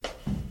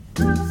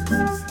Hi,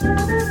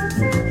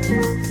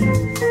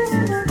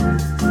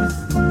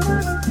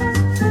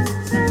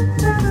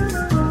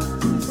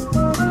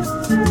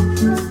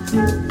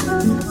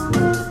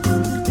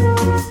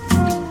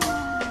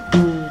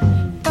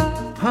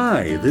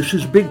 this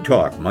is Big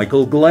Talk.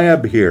 Michael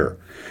Glab here.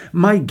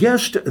 My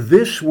guest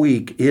this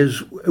week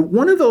is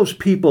one of those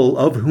people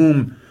of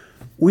whom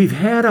we've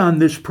had on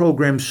this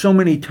program so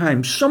many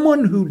times,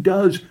 someone who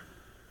does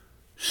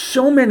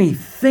so many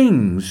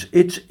things.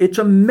 It's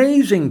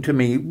amazing to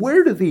me.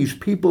 Where do these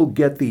people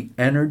get the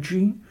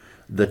energy,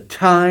 the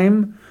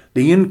time,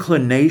 the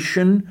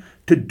inclination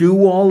to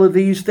do all of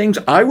these things?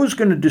 I was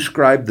going to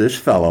describe this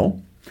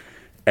fellow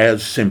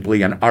as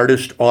simply an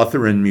artist,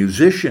 author, and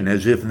musician,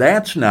 as if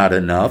that's not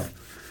enough.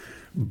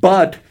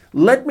 But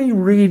let me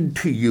read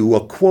to you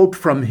a quote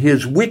from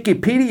his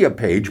Wikipedia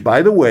page.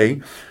 By the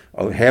way,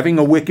 having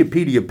a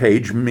Wikipedia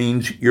page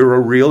means you're a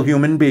real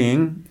human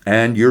being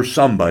and you're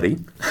somebody.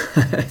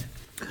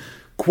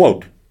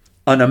 Quote,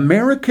 an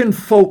American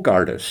folk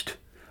artist,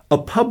 a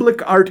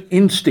public art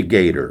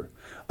instigator,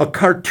 a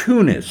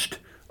cartoonist,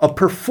 a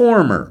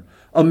performer,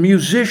 a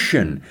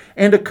musician,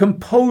 and a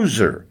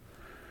composer.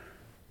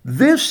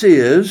 This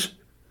is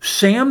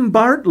Sam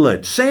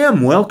Bartlett.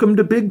 Sam, welcome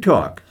to Big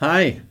Talk.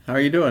 Hi, how are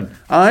you doing?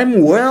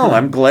 I'm well.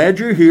 I'm glad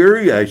you're here.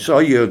 I saw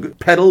you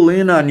pedal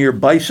in on your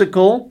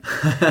bicycle.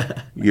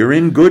 You're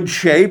in good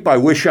shape. I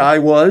wish I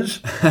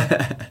was.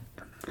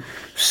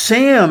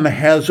 Sam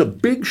has a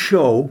big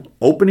show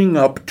opening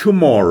up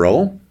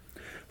tomorrow,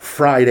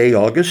 Friday,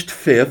 August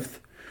 5th,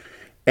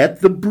 at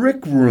the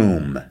Brick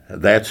Room.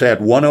 That's at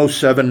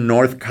 107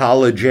 North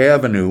College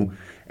Avenue.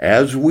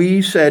 As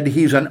we said,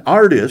 he's an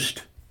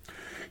artist.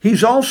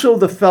 He's also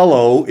the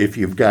fellow, if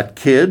you've got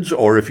kids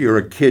or if you're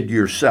a kid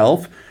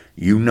yourself,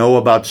 you know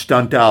about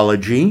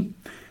Stuntology.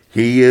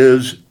 He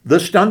is the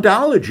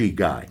Stuntology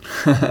guy.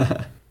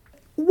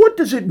 What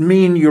does it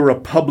mean you're a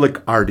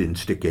public art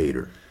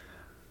instigator?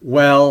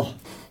 Well,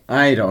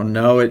 I don't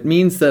know. It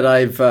means that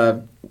I've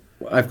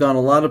gone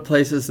a lot of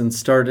places and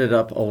started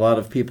up a lot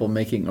of people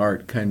making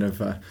art kind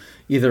of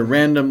either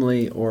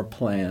randomly or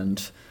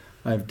planned.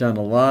 I've done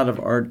a lot of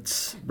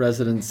arts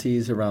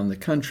residencies around the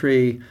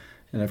country,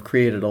 and I've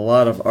created a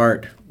lot of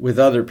art with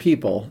other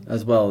people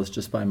as well as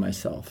just by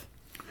myself.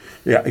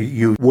 Yeah,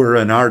 you were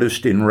an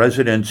artist in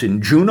residence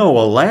in Juneau,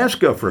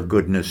 Alaska, for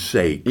goodness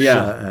sakes.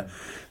 Yeah.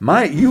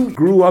 You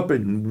grew up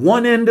in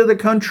one end of the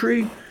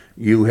country.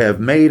 You have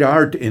made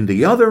art in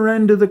the other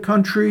end of the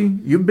country.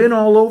 You've been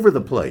all over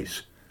the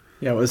place.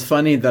 Yeah, it was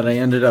funny that I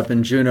ended up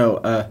in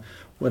Juneau.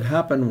 What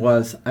happened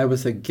was I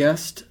was a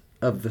guest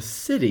of the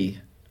city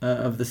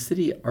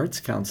Arts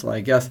Council,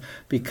 I guess,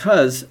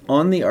 because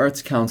on the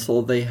Arts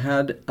Council they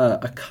had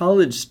a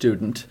college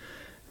student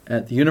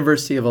at the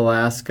University of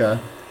Alaska,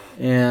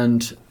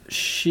 and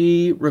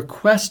she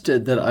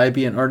requested that I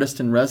be an artist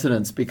in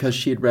residence because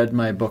she had read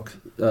my book,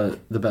 The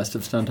Best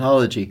of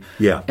Stuntology.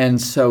 Yeah.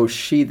 And so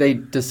they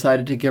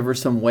decided to give her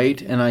some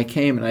weight, and I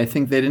came, and I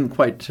think they didn't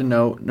quite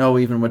know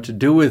even what to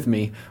do with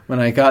me when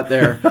I got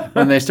there.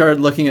 When they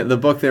started looking at the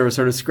book, they were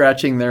sort of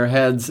scratching their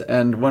heads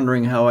and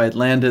wondering how I'd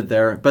landed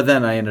there. But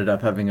then I ended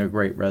up having a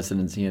great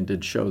residency and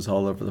did shows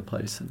all over the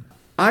place.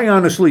 I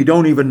honestly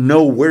don't even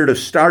know where to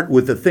start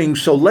with the thing,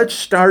 so let's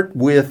start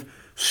with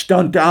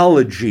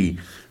Stuntology.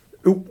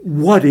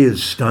 What is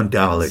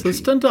Stuntology? So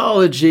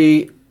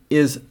Stuntology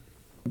is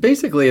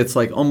basically, it's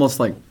like almost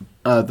like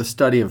the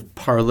study of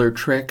parlor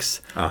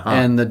tricks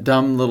and the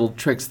dumb little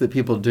tricks that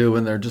people do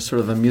when they're just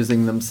sort of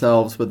amusing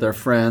themselves with their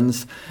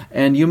friends.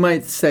 And you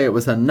might say it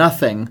was a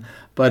nothing,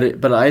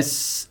 but I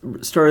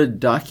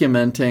started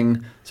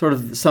documenting sort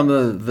of some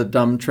of the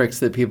dumb tricks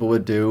that people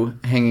would do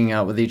hanging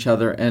out with each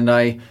other, and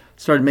I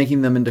started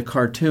making them into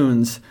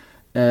cartoons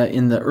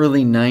in the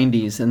early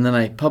 90s, and then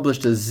I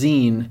published a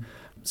zine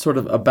sort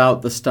of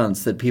about the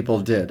stunts that people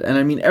did. And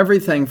I mean,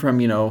 everything from,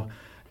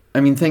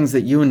 things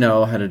that you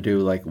know how to do,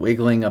 like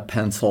wiggling a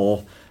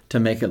pencil to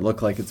make it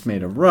look like it's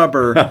made of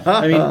rubber.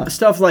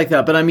 Stuff like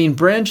that. But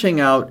branching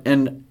out,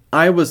 and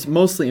I was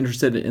mostly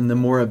interested in the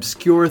more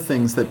obscure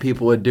things that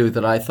people would do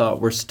that I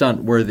thought were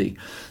stunt-worthy.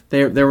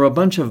 There were a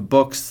bunch of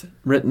books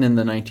written in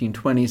the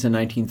 1920s and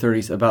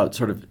 1930s about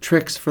sort of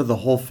tricks for the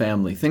whole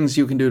family, things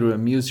you can do to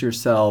amuse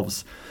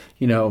yourselves,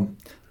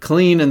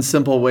 clean and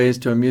simple ways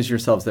to amuse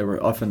yourselves. There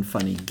were often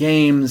funny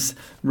games,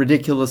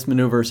 ridiculous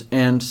maneuvers,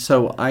 and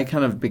so I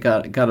kind of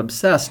got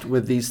obsessed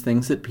with these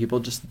things that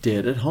people just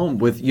did at home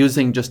with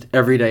using just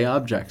everyday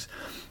objects.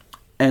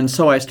 And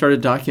so I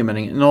started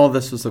documenting it, and all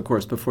this was, of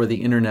course, before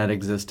the internet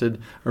existed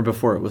or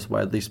before it was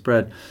widely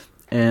spread.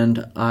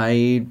 And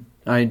I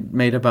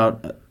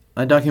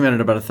documented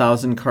about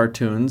 1,000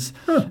 cartoons,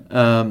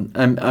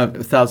 and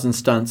 1,000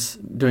 stunts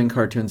doing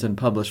cartoons, and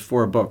published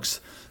 4 books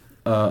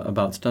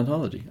about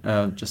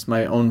Stuntology, just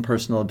my own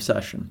personal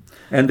obsession.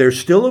 And they're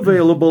still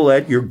available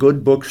at your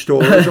good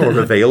bookstores or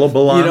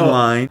available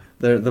online.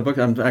 The book,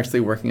 I'm actually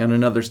working on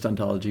another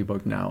Stuntology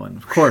book now, and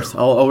of course,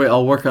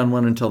 I'll work on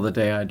one until the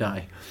day I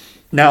die.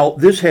 Now,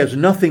 this has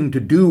nothing to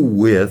do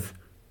with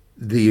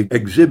the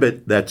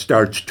exhibit that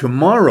starts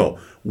tomorrow.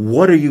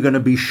 What are you going to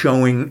be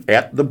showing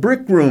at the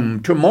Brick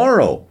Room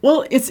tomorrow?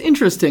 Well, it's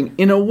interesting.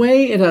 In a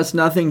way, it has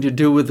nothing to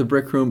do with the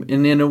Brick Room,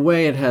 and in a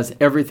way, it has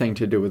everything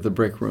to do with the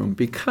Brick Room.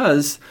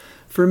 Because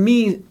for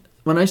me,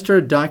 when I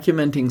started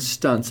documenting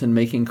stunts and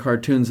making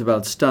cartoons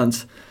about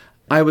stunts,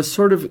 I was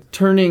sort of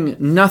turning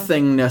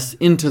nothingness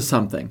into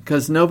something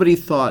because nobody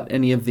thought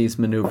any of these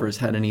maneuvers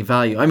had any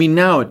value. I mean,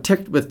 now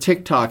with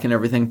TikTok and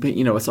everything,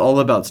 it's all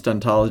about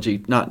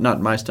stuntology, not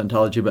my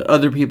stuntology, but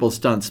other people's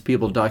stunts.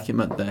 People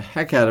document the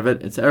heck out of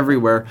it. It's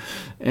everywhere.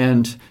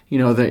 And,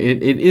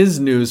 it is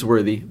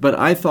newsworthy. But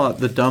I thought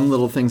the dumb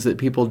little things that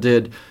people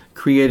did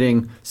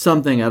creating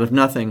something out of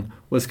nothing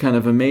was kind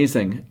of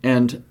amazing,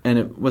 and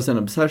it was an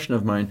obsession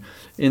of mine.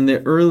 In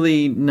the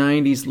early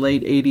 90s,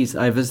 late 80s,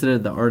 I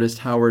visited the artist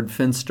Howard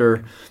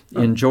Finster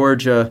in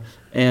Georgia,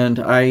 and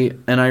I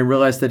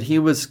realized that he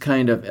was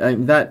kind of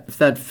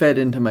that fed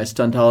into my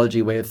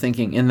stuntology way of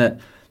thinking, in that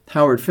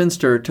Howard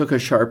Finster took a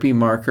Sharpie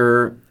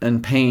marker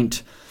and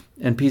paint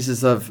and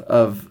pieces of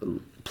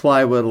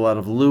plywood, a lot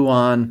of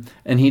Luan,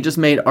 and he just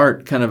made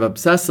art kind of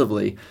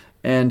obsessively.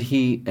 And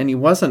he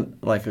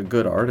wasn't like a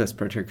good artist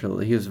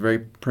particularly. He was very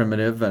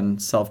primitive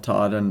and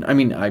self-taught. And I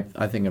mean,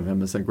 I think of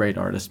him as a great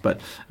artist,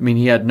 but I mean,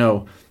 he had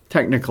no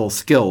technical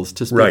skills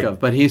to speak of.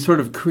 But he sort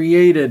of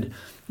created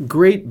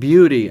great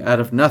beauty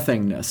out of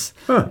nothingness,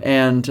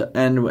 and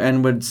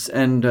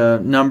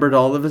numbered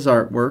all of his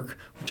artwork,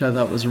 which I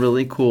thought was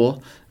really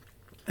cool.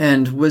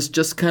 And was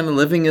just kind of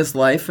living his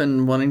life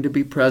and wanting to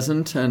be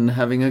present and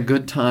having a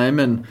good time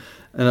and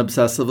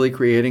obsessively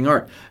creating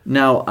art.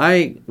 Now,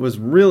 I was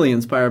really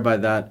inspired by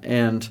that,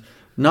 and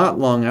not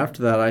long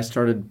after that, I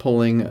started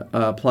pulling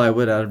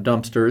plywood out of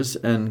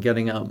dumpsters and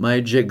getting out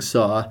my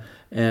jigsaw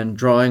and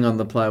drawing on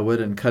the plywood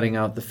and cutting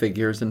out the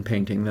figures and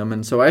painting them.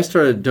 And so I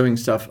started doing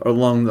stuff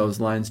along those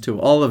lines too.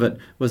 All of it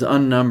was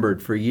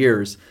unnumbered for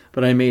years,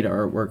 but I made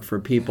artwork for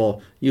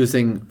people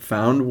using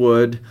found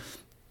wood,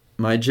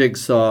 my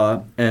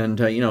jigsaw, and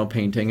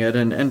painting it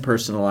and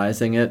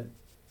personalizing it.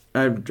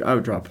 I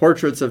would draw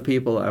portraits of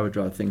people. I would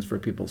draw things for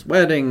people's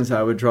weddings.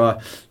 I would draw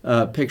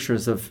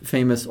pictures of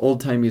famous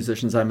old-time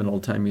musicians. I'm an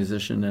old-time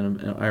musician and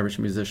an Irish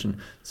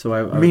musician.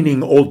 So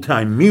Meaning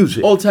old-time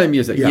music. Old-time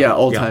music, yeah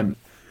old-time.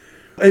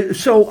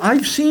 So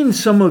I've seen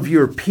some of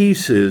your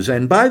pieces,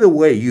 and by the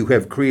way, you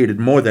have created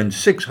more than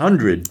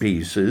 600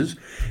 pieces,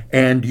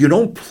 and you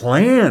don't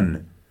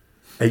plan.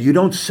 You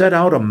don't set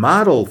out a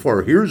model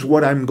for, here's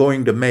what I'm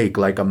going to make,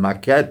 like a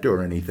maquette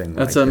or anything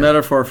That's a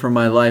metaphor for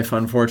my life,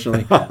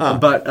 unfortunately.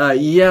 But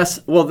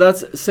yes, well,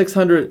 that's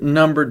 600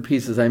 numbered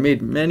pieces. I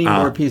made many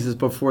more pieces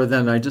before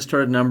then. I just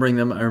started numbering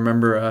them. I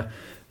remember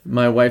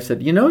my wife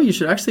said, you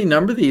should actually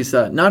number these,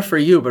 not for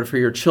you, but for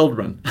your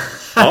children.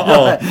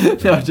 No,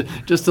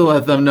 just to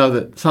let them know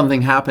that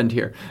something happened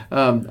here.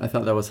 I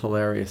thought that was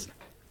hilarious.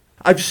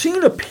 I've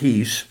seen a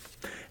piece,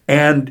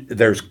 and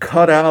there's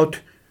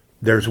cutout,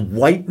 there's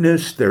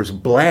whiteness, there's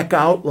black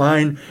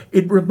outline.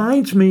 It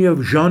reminds me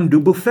of Jean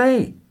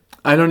Dubuffet.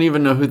 I don't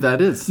even know who that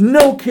is.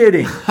 No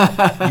kidding.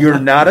 You're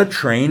not a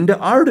trained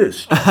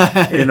artist,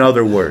 in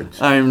other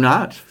words. I'm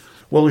not.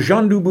 Well,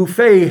 Jean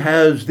Dubuffet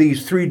has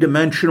these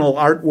three-dimensional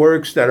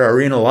artworks that are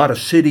in a lot of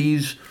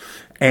cities,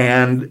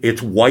 and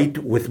it's white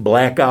with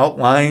black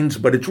outlines,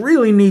 but it's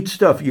really neat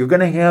stuff. You're going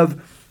to have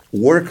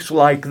works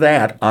like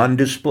that on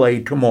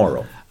display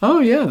tomorrow. Oh,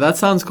 yeah, that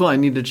sounds cool. I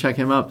need to check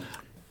him out.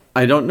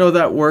 I don't know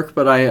that work,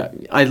 but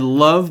I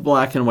love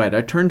black and white.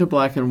 I turned to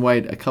black and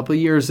white a couple of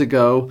years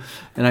ago,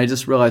 and I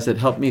just realized it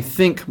helped me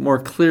think more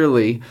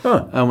clearly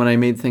when I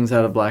made things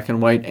out of black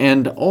and white.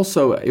 And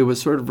also, it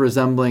was sort of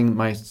resembling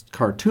my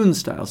cartoon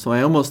style. So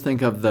I almost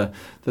think of the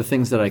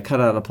things that I cut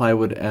out of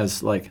plywood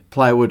as like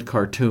plywood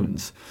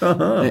cartoons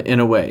in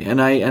a way.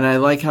 And I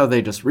like how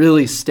they just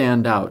really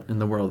stand out in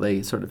the world.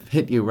 They sort of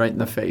hit you right in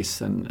the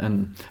face.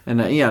 And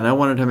I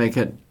wanted to make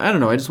it, I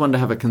don't know, I just wanted to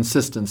have a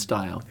consistent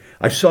style.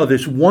 I saw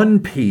this one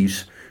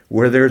piece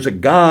where there's a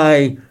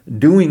guy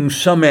doing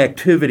some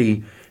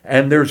activity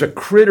and there's a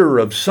critter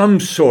of some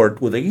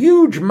sort with a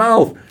huge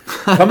mouth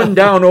coming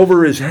down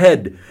over his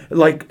head.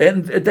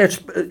 And that's,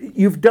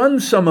 you've done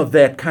some of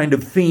that kind of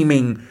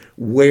theming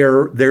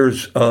where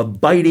there's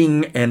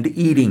biting and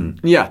eating.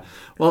 Yeah.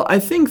 Well, I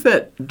think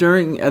that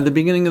at the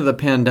beginning of the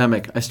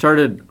pandemic,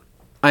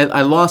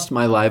 I lost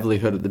my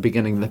livelihood at the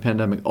beginning of the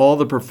pandemic. All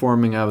the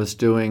performing I was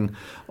doing,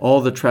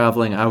 all the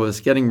traveling. I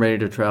was getting ready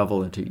to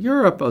travel into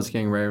Europe. I was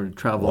getting ready to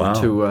travel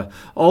to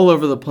all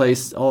over the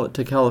place,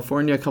 to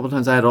California a couple of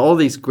times. I had all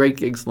these great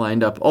gigs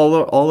lined up all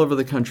over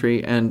the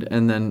country, and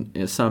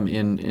then some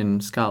in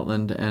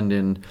Scotland and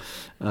in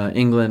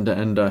England.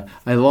 And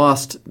I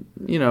lost,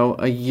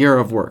 a year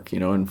of work,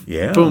 and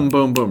boom,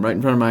 boom, boom, right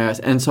in front of my eyes.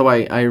 And so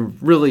I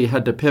really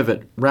had to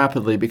pivot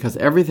rapidly because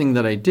everything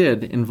that I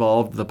did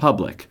involved the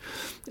public.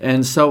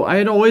 And so I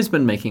had always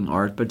been making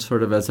art, but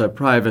sort of as a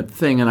private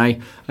thing. And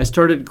I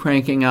started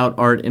cranking out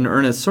art in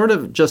earnest, sort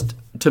of just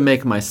to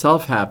make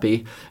myself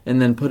happy,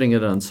 and then putting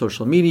it on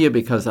social media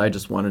because I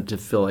just wanted to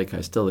feel like I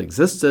still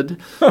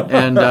existed.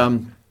 And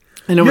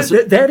it was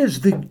that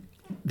is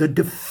the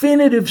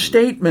definitive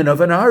statement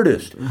of an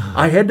artist.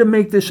 I had to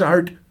make this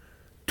art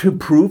to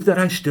prove that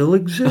I still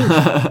exist.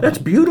 That's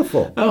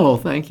beautiful. Oh,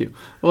 thank you.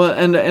 Well,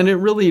 and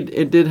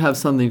it did have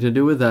something to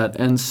do with that.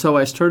 And so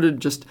I started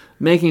just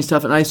making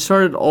stuff. And I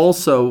started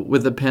also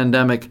with the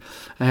pandemic.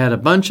 I had a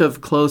bunch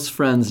of close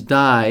friends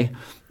die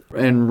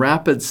in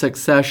rapid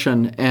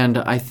succession. And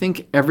I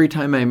think every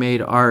time I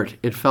made art,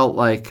 it felt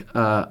like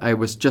I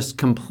was just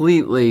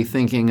completely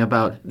thinking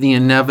about the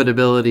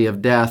inevitability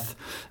of death.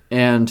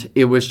 And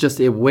it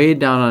weighed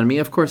down on me.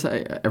 Of course,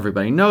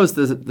 everybody knows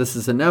this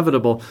is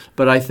inevitable,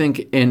 but I think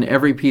in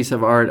every piece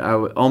of art,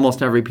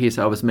 almost every piece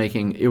I was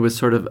making, it was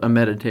sort of a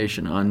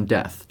meditation on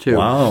death, too.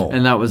 Wow.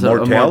 And that was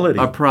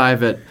a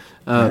private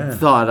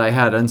thought I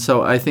had. And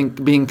so I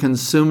think being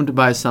consumed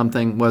by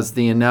something was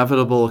the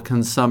inevitable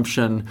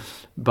consumption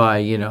by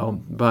your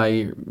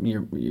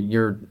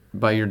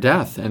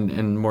death,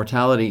 and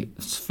mortality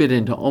fit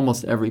into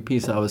almost every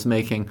piece I was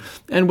making.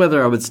 And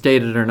whether I would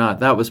state it or not,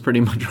 that was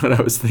pretty much what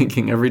I was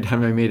thinking every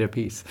time I made a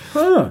piece.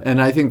 Huh.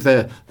 And I think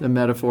the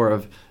metaphor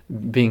of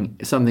being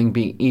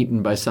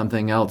eaten by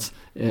something else,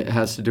 it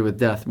has to do with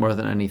death more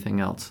than anything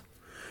else.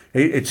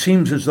 It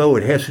seems as though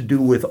it has to do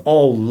with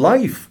all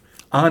life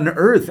on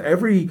Earth.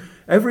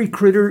 Every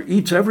critter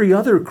eats every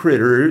other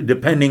critter,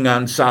 depending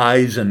on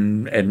size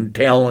and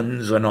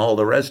talons and all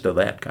the rest of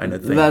that kind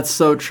of thing. That's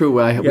so true.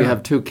 We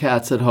have 2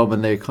 cats at home,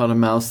 and they caught a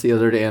mouse the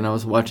other day, and I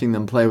was watching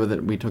them play with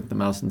it. We took the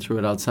mouse and threw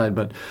it outside,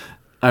 but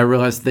I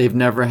realized they've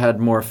never had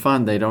more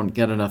fun. They don't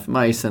get enough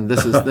mice, and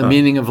this is the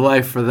meaning of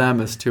life for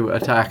them, is to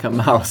attack a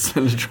mouse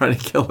and to try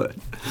to kill it.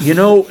 You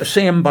know,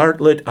 Sam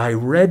Bartlett, I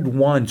read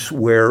once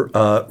where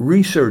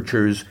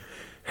researchers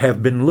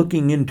have been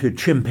looking into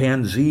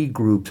chimpanzee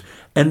groups,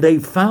 and they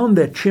found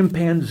that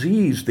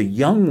chimpanzees, the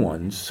young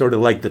ones, sort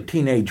of like the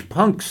teenage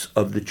punks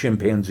of the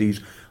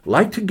chimpanzees,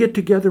 like to get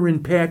together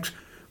in packs,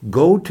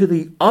 go to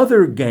the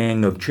other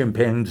gang of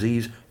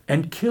chimpanzees,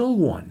 and kill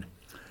one.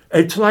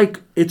 It's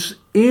like it's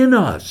in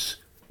us.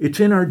 It's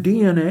in our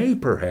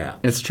DNA, perhaps.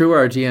 It's true.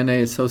 Our DNA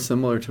is so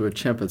similar to a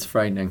chimp, it's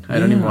frightening. I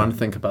don't even want to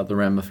think about the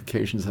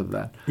ramifications of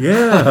that.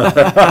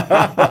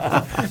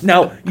 Yeah.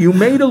 Now, you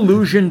made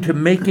allusion to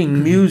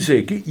making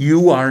music.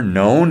 You are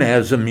known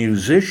as a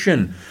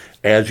musician.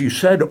 As you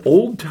said,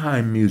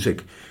 old-time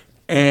music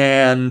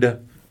and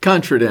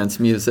Contradance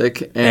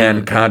music.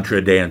 And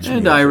contradance music.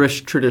 And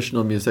Irish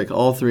traditional music.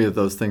 All 3 of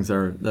those things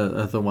are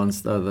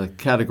the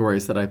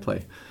categories that I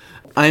play.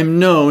 I'm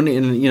known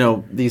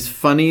in, these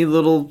funny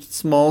little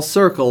small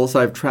circles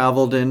I've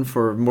traveled in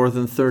for more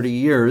than 30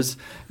 years,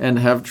 and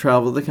have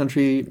traveled the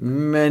country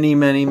many,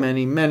 many,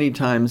 many, many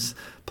times,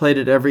 played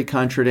at every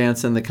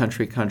contradance, and the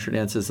country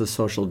contradance is a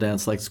social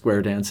dance like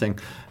square dancing.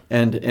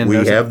 And we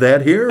have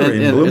that here in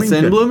Bloomington. It's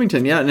in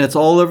Bloomington, yeah, and it's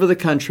all over the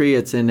country.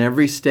 It's in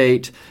every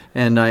state,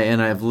 and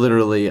I've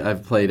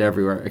played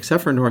everywhere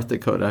except for North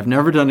Dakota. I've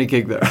never done a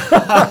gig there.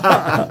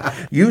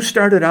 You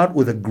started out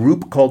with a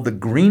group called the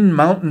Green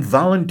Mountain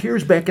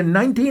Volunteers back in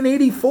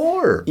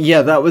 1984.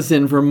 Yeah, that was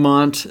in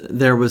Vermont.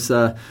 There was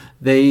that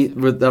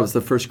was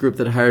the first group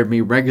that hired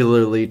me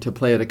regularly to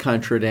play at a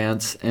contra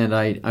dance, and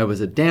I was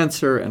a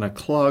dancer and a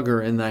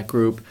clogger in that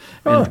group,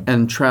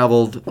 and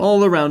traveled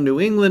all around New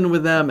England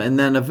with them, and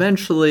then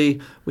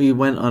eventually we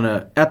went on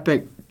an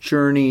epic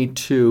journey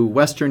to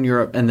Western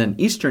Europe and then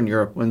Eastern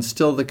Europe, when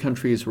still the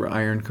countries were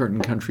Iron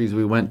Curtain countries.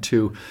 We went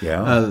to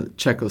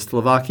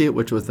Czechoslovakia,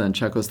 which was then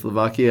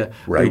Czechoslovakia.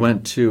 Right. We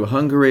went to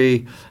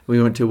Hungary.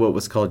 We went to what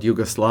was called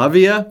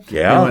Yugoslavia.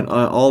 Yeah. We went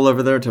all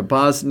over there, to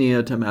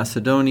Bosnia, to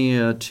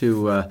Macedonia,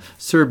 to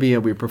Serbia.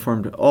 We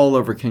performed all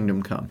over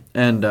Kingdom Come,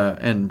 and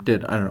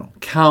did,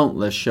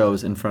 countless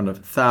shows in front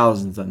of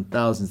thousands and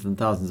thousands and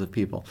thousands of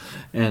people.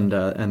 And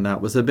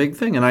that was a big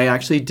thing. And I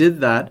actually did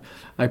that.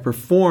 I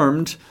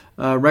performed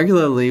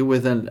regularly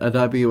with a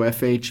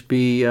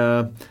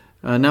WFHB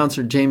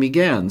announcer, Jamie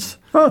Gans.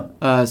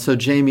 So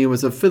Jamie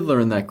was a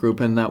fiddler in that group,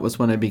 and that was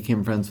when I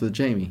became friends with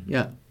Jamie.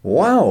 Yeah.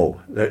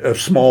 Wow, a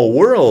small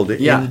world,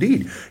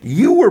 indeed.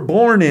 You were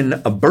born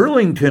in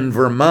Burlington,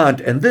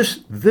 Vermont, and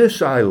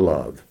this I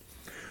love.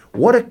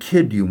 What a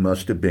kid you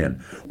must have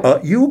been.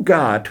 You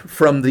got,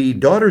 from the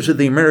Daughters of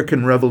the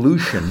American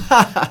Revolution,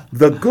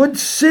 the Good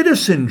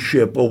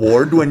Citizenship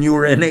Award when you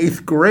were in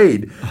 8th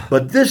grade.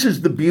 But this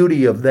is the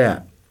beauty of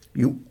that.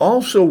 You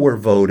also were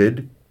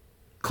voted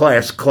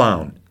class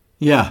clown.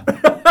 Yeah,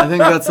 I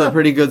think that's a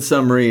pretty good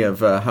summary of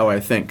how I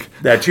think.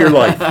 That's your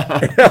life.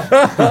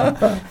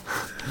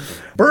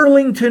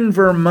 Burlington,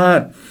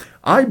 Vermont.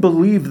 I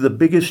believe the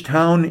biggest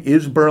town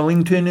is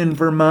Burlington in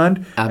Vermont,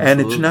 Absolutely.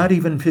 And it's not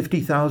even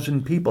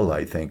 50,000 people,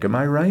 I think. Am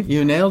I right?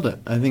 You nailed it.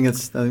 I think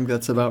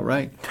that's about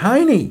right.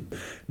 Tiny.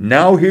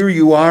 Now here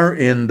you are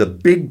in the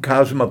big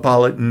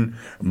cosmopolitan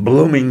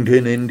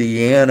Bloomington,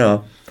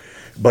 Indiana.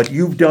 But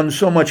you've done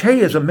so much.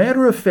 Hey, as a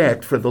matter of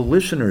fact, for the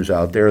listeners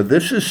out there,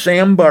 this is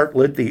Sam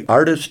Bartlett, the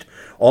artist,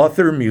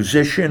 author,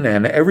 musician,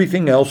 and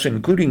everything else,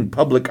 including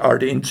public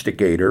art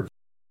instigator.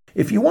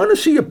 If you want to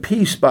see a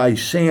piece by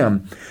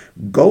Sam,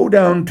 go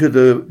down to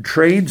the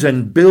Trades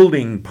and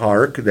Building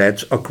Park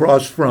that's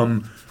across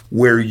from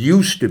where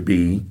used to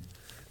be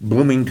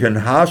Bloomington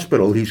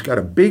Hospital. He's got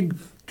a big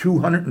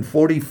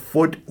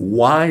 240-foot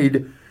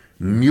wide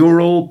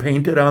mural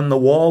painted on the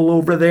wall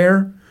over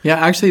there. Yeah,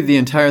 actually, the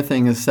entire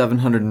thing is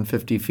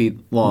 750 feet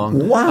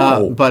long.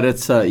 Wow! But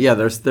it's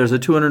there's a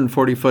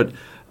 240-foot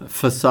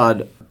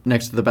facade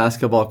next to the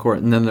basketball court,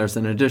 and then there's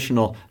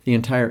the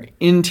entire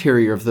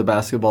interior of the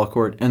basketball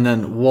court, and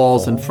then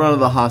walls in front of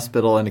the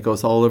hospital, and it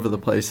goes all over the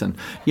place. And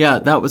yeah,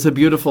 that was a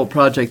beautiful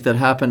project that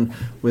happened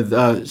with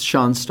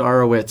Sean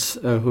Starowitz,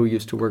 who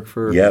used to work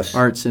for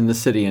Arts in the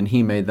City, and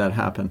he made that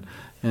happen.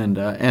 And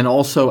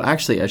also,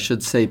 actually, I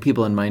should say,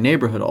 people in my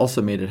neighborhood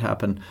also made it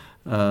happen.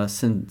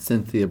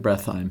 Cynthia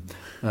Brethheim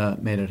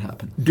made it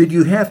happen. Did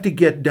you have to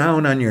get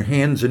down on your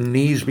hands and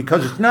knees?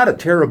 Because it's not a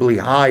terribly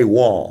high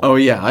wall. Oh,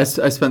 yeah. I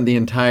spent the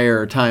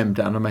entire time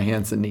down on my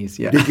hands and knees,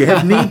 yeah. Did you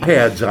have knee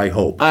pads, I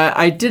hope?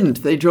 I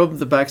didn't. They drove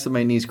the backs of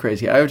my knees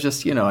crazy. I was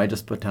just, I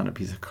just put down a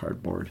piece of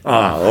cardboard.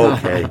 Ah,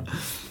 okay.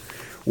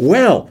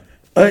 Well,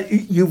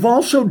 you've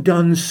also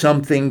done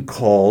something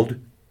called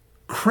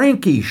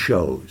cranky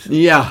shows.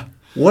 Yeah.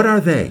 What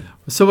are they?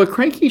 So a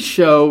cranky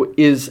show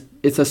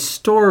it's a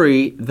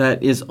story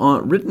that is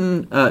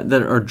written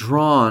that are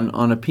drawn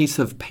on a piece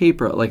of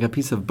paper, like a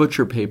piece of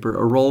butcher paper,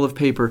 a roll of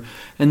paper,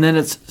 and then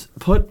it's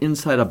put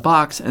inside a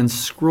box and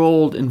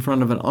scrolled in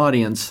front of an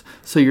audience.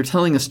 So you're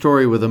telling a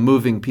story with a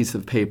moving piece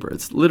of paper.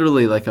 It's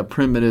literally like a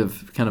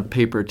primitive kind of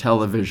paper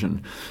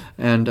television.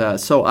 And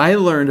so I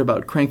learned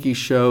about cranky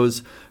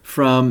shows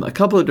from a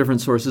couple of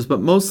different sources, but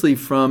mostly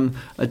from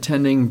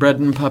attending Bread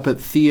and Puppet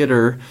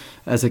Theater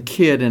as a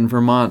kid in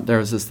Vermont. There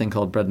was this thing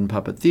called Bread and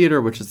Puppet Theater,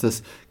 which is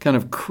this kind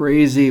of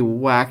crazy,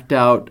 whacked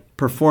out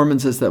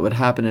performances that would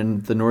happen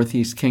in the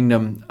Northeast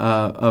Kingdom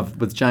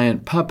with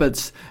giant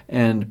puppets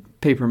and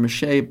paper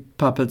mache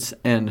puppets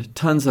and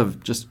tons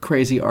of just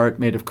crazy art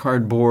made of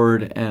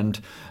cardboard.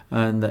 And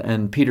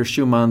Peter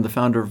Schumann, the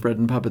founder of Bread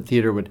and Puppet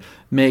Theater, would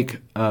make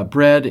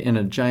bread in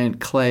a giant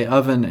clay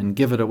oven and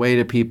give it away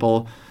to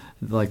people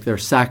like their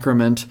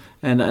sacrament.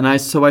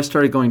 So I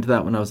started going to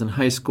that when I was in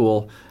high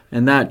school,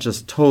 and that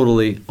just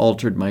totally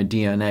altered my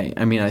DNA.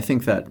 I mean, I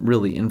think that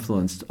really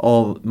influenced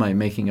all my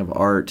making of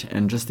art,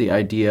 and just the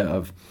idea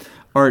of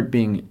art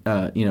being,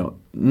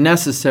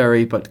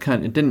 necessary, but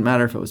it didn't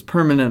matter if it was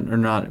permanent or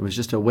not. It was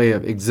just a way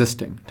of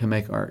existing to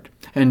make art.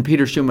 And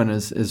Peter Schumann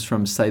is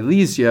from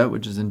Silesia,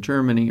 which is in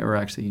Germany, or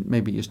actually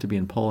maybe it used to be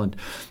in Poland.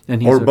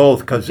 And or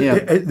both, because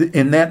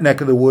in that neck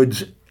of the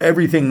woods,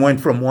 everything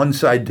went from one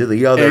side to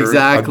the other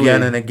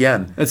again and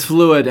again. It's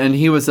fluid. And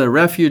he was a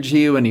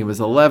refugee when he was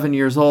 11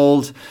 years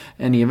old,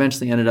 and he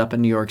eventually ended up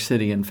in New York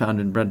City and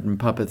founded Bread and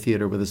Puppet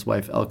Theater with his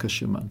wife, Elke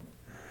Schumann.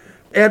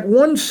 At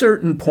one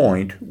certain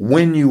point,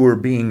 when you were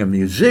being a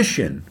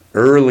musician,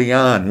 early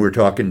on, we're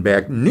talking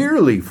back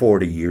nearly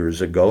 40 years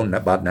ago,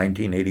 about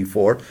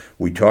 1984,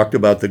 we talked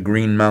about the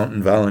Green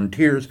Mountain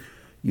Volunteers.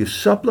 You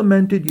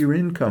supplemented your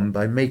income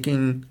by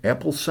making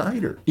apple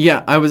cider.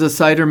 Yeah, I was a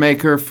cider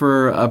maker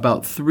for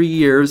about 3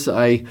 years.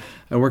 I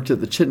worked at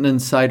the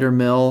Chittenden Cider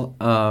Mill,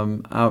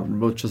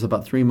 which was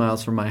about 3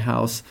 miles from my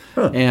house,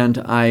 and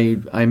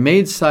I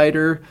made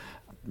cider.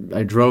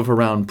 I drove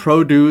around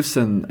produce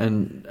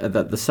and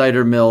that the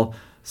cider mill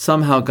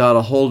somehow got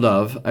a hold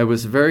of. I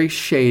was very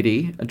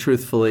shady,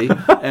 truthfully,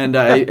 and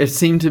it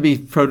seemed to be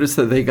produce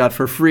that they got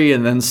for free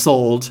and then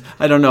sold.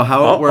 I don't know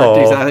how it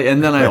worked exactly.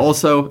 And then I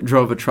also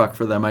drove a truck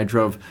for them. I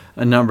drove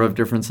a number of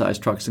different size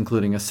trucks,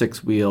 including a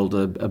 6-wheeled,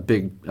 a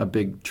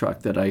big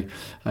truck that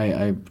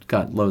I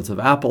got loads of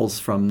apples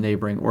from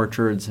neighboring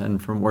orchards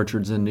and from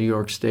orchards in New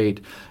York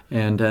State.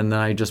 And then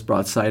I just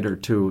brought cider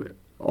to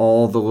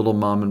all the little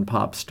mom and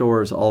pop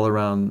stores all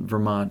around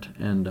Vermont,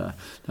 and that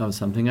was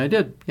something I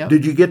did. Yeah.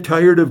 Did you get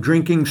tired of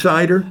drinking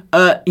cider?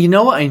 I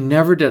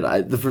never did.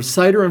 The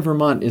cider in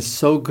Vermont is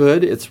so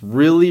good. It's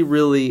really,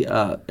 really,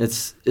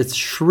 it's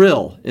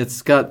shrill.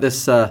 It's got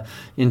this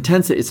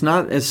intensity. It's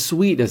not as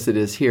sweet as it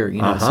is here.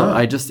 So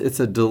it's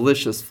a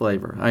delicious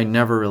flavor. I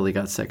never really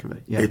got sick of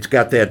it. Yeah. It's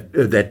got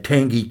that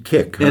tangy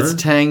kick. Huh? It's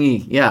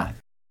tangy. Yeah.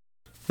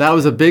 That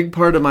was a big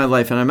part of my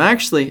life, and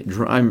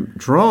I'm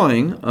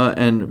drawing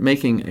and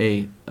making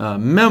a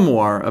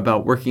memoir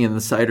about working in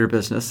the cider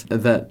business.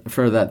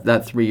 For that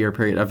 3-year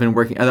period, I've been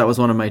working. That was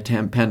one of my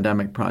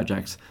pandemic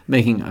projects,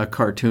 making a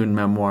cartoon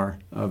memoir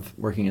of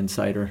working in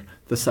cider,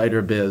 the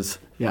cider biz.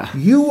 Yeah,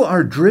 you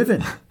are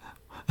driven.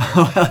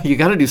 Well, you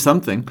got to do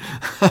something.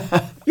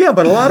 Yeah,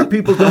 but a lot of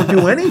people don't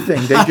do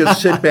anything. They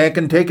just sit back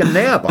and take a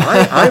nap.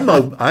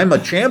 I'm a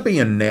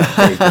champion nap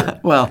taker.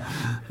 Well,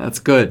 that's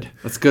good.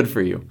 That's good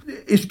for you.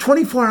 Is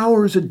 24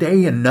 hours a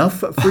day enough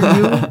for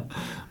you?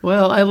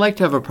 Well, I like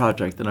to have a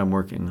project that I'm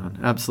working on.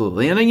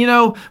 Absolutely.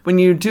 And, when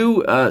you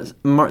do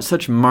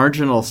such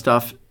marginal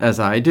stuff as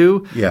I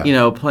do,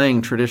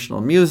 playing traditional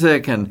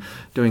music and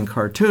doing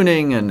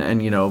cartooning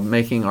and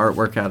making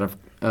artwork out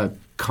of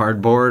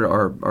cardboard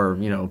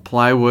or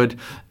plywood,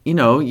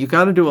 you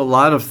got to do a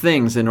lot of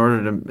things in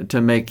order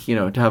to make,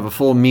 to have a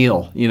full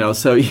meal,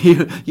 so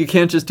you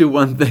can't just do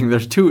one thing.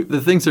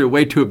 The things are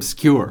way too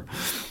obscure.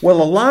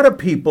 Well, a lot of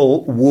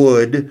people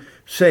would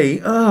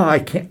say, I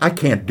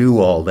can't do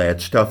all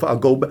that stuff.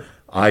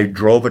 I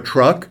drove a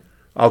truck.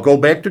 I'll go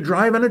back to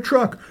driving a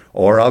truck.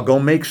 Or I'll go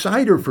make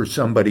cider for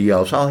somebody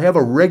else. I'll have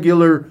a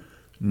regular,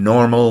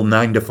 normal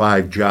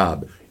 9-to-5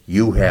 job.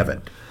 You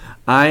haven't.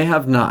 I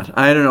have not.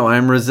 I don't know.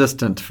 I'm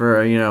resistant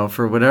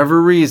for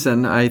whatever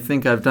reason. I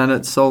think I've done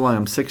it so long.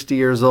 I'm 60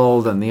 years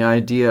old, and the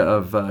idea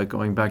of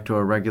going back to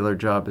a regular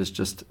job is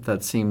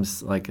that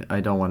seems like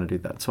I don't want to do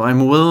that. So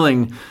I'm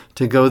willing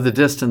to go the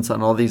distance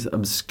on all these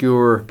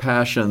obscure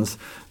passions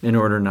in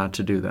order not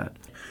to do that.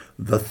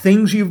 The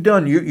things you've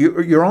done,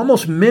 you're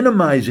almost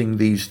minimizing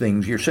these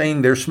things. You're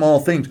saying they're small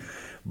things.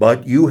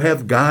 But you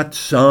have got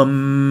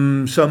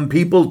some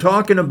people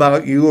talking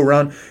about you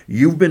around.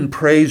 You've been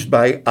praised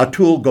by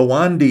Atul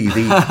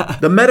Gawande,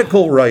 the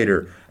medical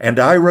writer, and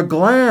Ira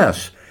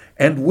Glass,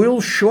 and Will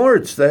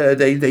Shortz.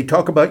 They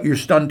talk about your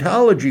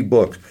Stuntology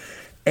books.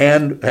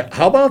 And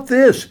how about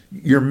this?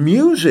 Your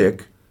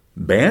music,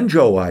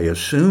 banjo, I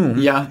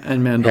assume,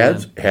 and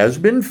mandolin, has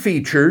been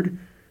featured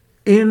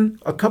in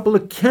a couple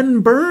of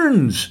Ken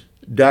Burns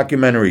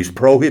documentaries,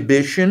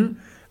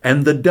 Prohibition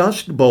and The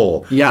Dust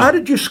Bowl. Yeah. How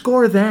did you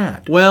score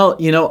that? Well,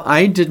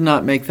 I did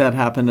not make that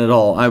happen at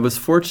all. I was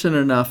fortunate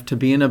enough to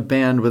be in a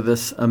band with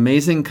this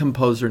amazing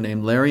composer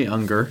named Larry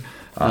Unger,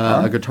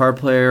 a guitar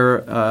player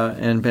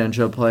and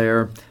banjo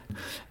player.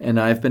 And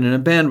I've been in a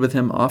band with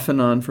him off and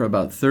on for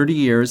about 30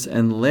 years.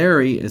 And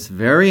Larry is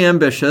very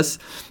ambitious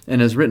and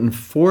has written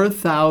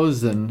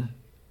 4,000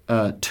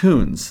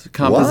 tunes,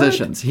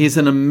 compositions. What? He's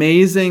an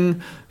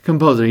amazing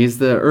composer. He's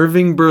the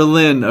Irving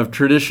Berlin of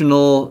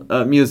traditional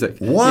music.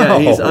 Wow. Yeah,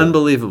 he's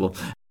unbelievable.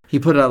 He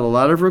put out a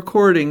lot of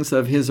recordings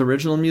of his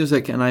original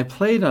music, and I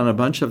played on a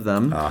bunch of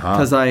them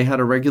because I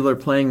had a regular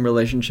playing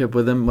relationship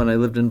with him when I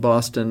lived in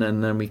Boston,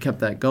 and then we kept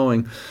that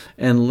going.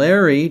 And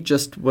Larry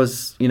just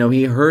was,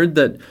 he heard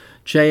that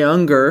Jay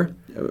Unger,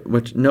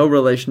 which no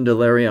relation to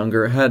Larry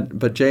Unger,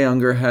 but Jay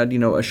Unger had, A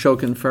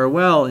Shokin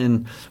Farewell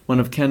in one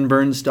of Ken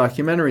Burns'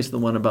 documentaries, the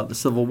one about the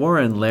Civil War,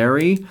 and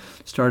Larry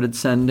started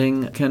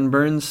sending Ken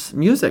Burns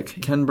music.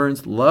 Ken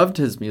Burns loved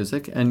his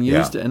music and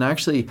used it. And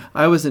actually,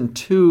 I was in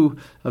 2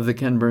 of the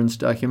Ken Burns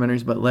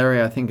documentaries, but Larry,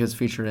 I think, is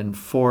featured in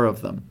 4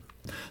 of them.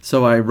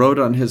 So I wrote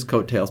on his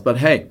coattails. But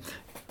hey,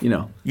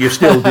 You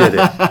still did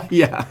it.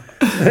 Yeah.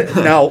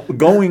 Now,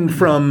 going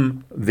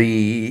from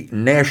the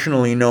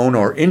nationally known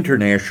or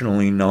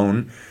internationally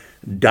known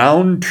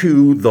down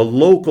to the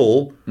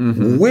local,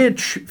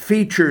 which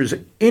features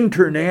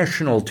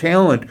international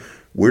talent,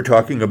 we're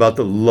talking about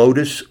the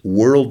Lotus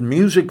World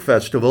Music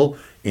Festival.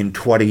 In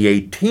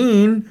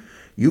 2018,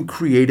 you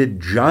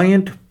created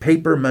giant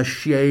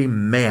papier-mâché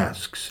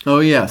masks. Oh,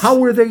 yes. How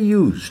were they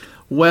used?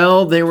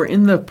 Well, they were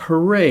in the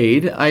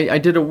parade. I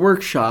did a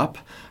workshop.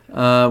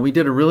 We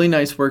did a really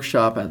nice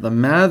workshop at the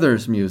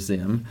Mathers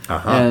Museum,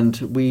 and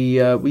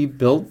we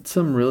built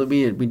some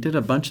we did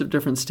a bunch of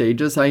different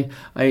stages. I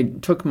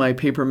took my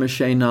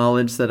papier-mâché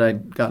knowledge that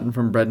I'd gotten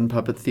from Bread and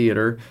Puppet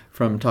Theater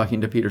from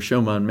talking to Peter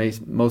Schumann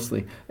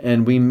mostly,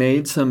 and we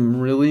made some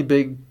really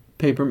big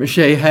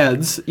papier-mâché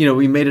heads.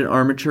 We made an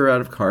armature out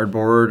of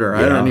cardboard, or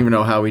I don't even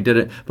know how we did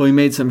it, but we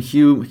made some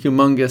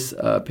humongous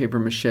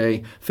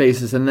papier-mâché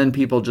faces, and then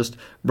people just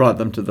brought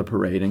them to the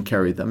parade and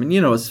carried them. And,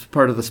 as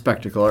part of the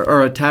spectacle,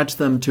 or attached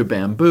them to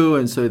bamboo,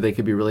 and so they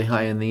could be really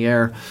high in the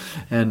air.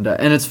 And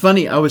it's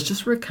funny, I was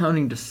just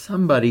recounting to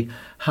somebody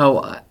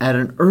how at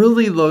an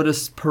early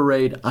Lotus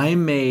parade, I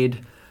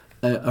made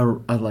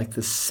like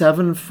the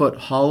 7-foot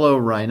hollow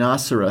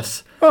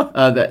rhinoceros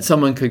that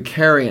someone could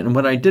carry. And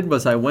what I did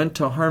was I went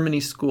to Harmony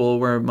School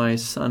where my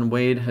son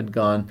Wade had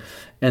gone,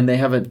 and they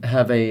have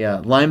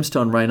a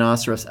limestone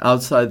rhinoceros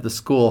outside the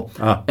school.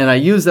 And I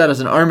used that as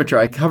an armature.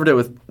 I covered it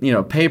with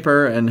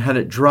paper and had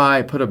it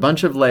dry, put a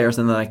bunch of layers,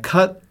 and then I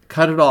cut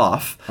it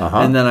off,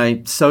 and then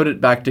I sewed it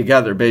back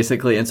together,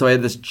 basically. And so I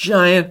had this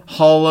giant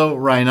hollow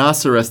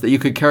rhinoceros that you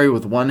could carry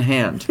with one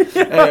hand.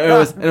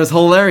 It was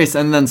hilarious.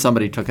 And then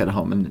somebody took it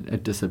home, and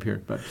it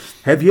disappeared. But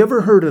have you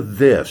ever heard of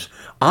this?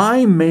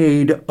 I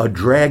made a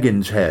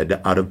dragon's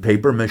head out of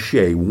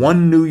papier-mâché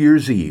one New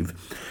Year's Eve,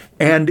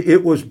 and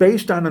it was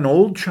based on an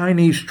old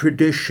Chinese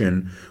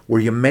tradition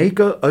where you make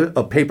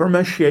a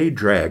papier-mâché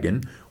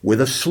dragon with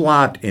a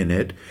slot in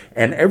it,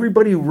 and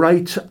everybody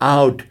writes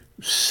out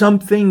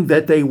something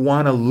that they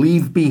want to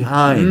leave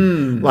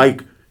behind,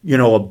 like,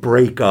 a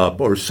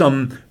breakup or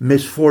some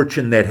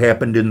misfortune that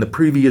happened in the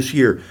previous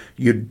year.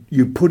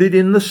 You put it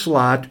in the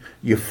slot,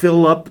 you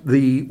fill up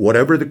the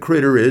whatever the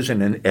critter is,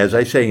 and then, as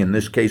I say, in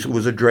this case it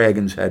was a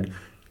dragon's head,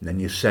 and then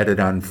you set it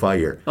on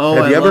fire.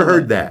 Have you ever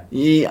heard that?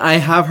 Yeah, I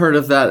have heard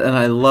of that, and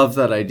I love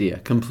that idea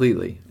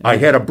completely. I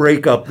had a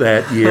breakup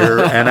that year,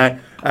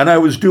 and I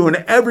was doing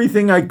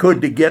everything I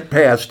could to get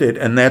past it,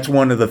 and that's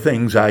one of the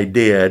things I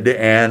did,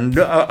 and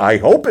I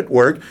hope it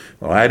worked.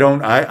 Well,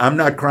 I'm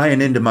not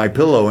crying into my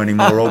pillow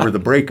anymore over the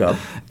breakup.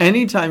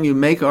 Anytime you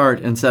make art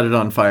and set it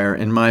on fire,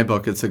 in my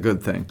book, it's a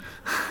good thing.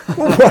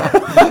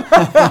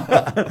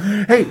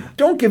 Hey,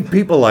 don't give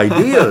people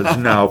ideas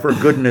now, for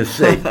goodness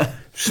sake.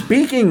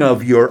 Speaking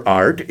of your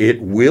art,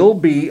 it will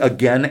be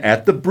again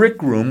at the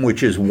Brick Room,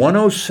 which is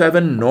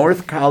 107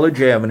 North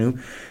College Avenue.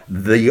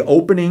 The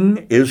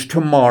opening is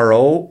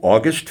tomorrow,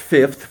 August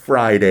 5th,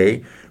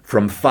 Friday,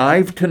 from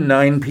 5 to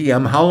 9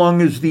 p.m. How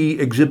long is the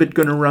exhibit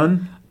going to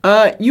run?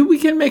 We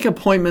can make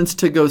appointments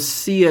to go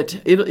see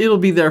it. It'll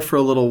be there for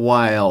a little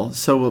while.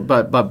 So,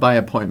 but by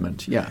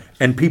appointment, yeah.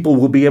 And people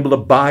will be able to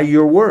buy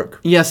your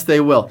work. Yes, they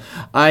will.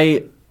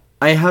 I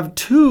have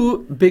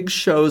two big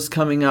shows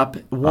coming up.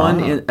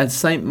 One at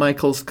St.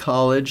 Michael's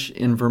College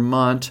in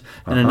Vermont,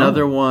 and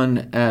another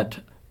one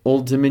at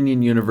Old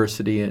Dominion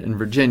University in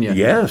Virginia.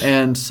 Yes.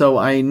 And so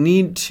I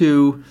need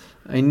to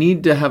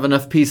have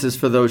enough pieces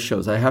for those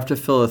shows. I have to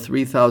fill a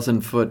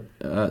 3,000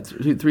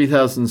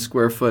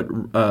 square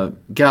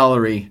foot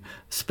gallery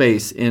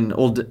space at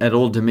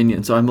Old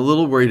Dominion. So I'm a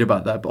little worried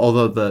about that.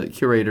 Although the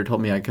curator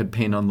told me I could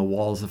paint on the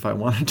walls if I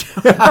wanted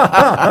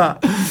to.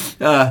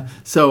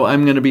 So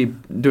I'm going to be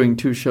doing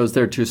two shows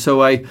there too.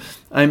 So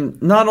I'm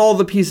not all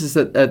the pieces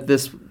at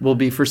this will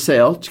be for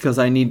sale because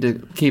I need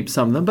to keep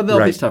some of them, but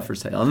there'll be stuff for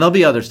sale, and there'll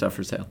be other stuff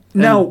for sale.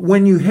 Now,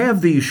 when you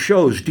have these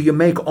shows, do you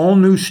make all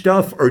new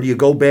stuff, or do you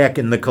go back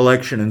in the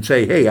collection and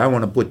say, hey, I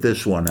want to put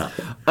this one up?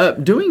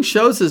 Doing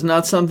shows is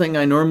not something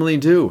I normally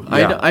do.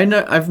 Yeah.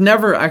 I've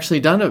never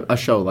actually done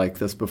a show like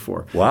this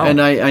before. Wow.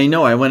 And I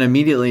know I went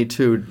immediately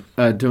to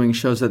doing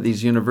shows at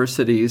these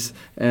universities,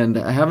 and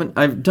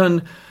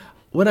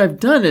what I've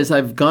done is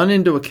I've gone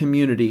into a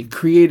community,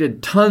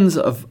 created tons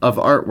of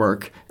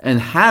artwork, and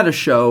had a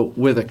show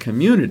with a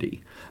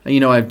community.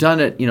 I've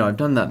done it. I've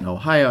done that in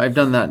Ohio. I've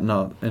done that in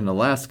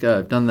Alaska.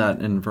 I've done that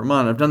in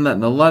Vermont. I've done that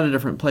in a lot of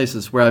different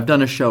places where I've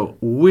done a show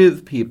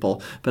with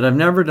people, but I've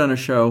never done a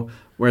show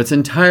where it's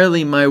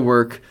entirely my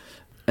work.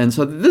 And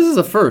so this is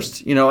a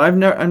first. I've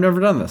never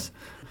done this.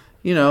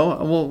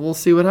 We'll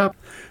see what happens.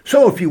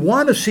 So if you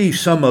want to see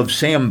some of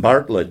Sam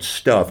Bartlett's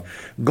stuff,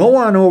 go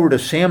on over to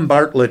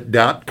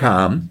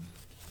sambartlett.com,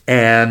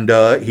 and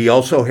he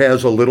also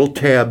has a little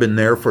tab in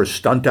there for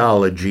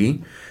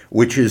Stuntology,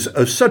 which is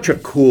such a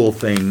cool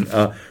thing.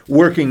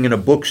 Working in a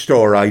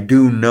bookstore, I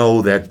do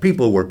know that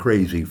people were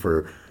crazy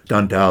for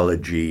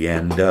Stuntology,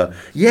 and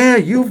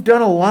you've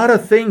done a lot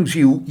of things,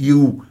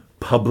 you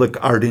public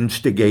art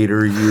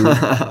instigator, you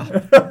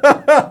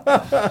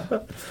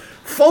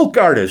folk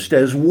artist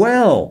as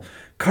well.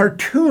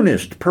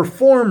 Cartoonist,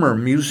 performer,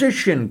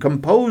 musician,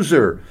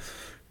 composer,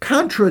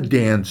 contra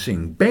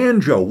dancing,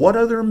 banjo. What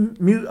other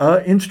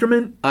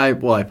instrument? I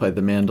play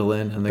the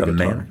mandolin and the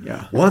guitar.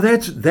 Yeah. Well,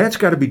 that's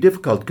got to be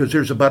difficult because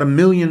there's about 1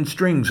 million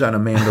strings on a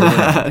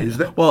mandolin. Is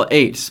that? Well,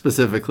 8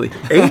 specifically.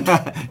 8?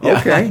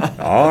 Okay.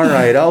 All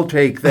right, I'll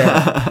take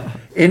that.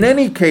 In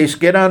any case,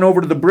 get on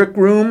over to the Brick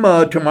Room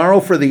tomorrow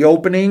for the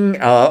opening,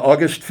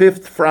 August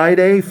 5th,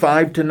 Friday,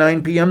 5 to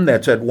 9 p.m.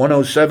 That's at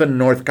 107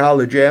 North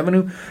College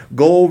Avenue.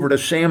 Go over to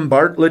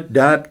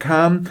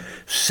sambartlett.com.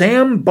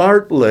 Sam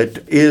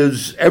Bartlett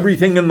is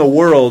everything in the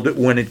world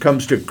when it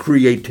comes to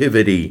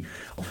creativity.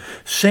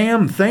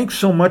 Sam, thanks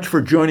so much for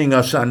joining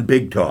us on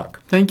Big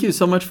Talk. Thank you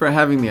so much for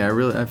having me.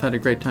 I've had a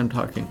great time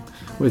talking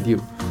with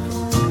you.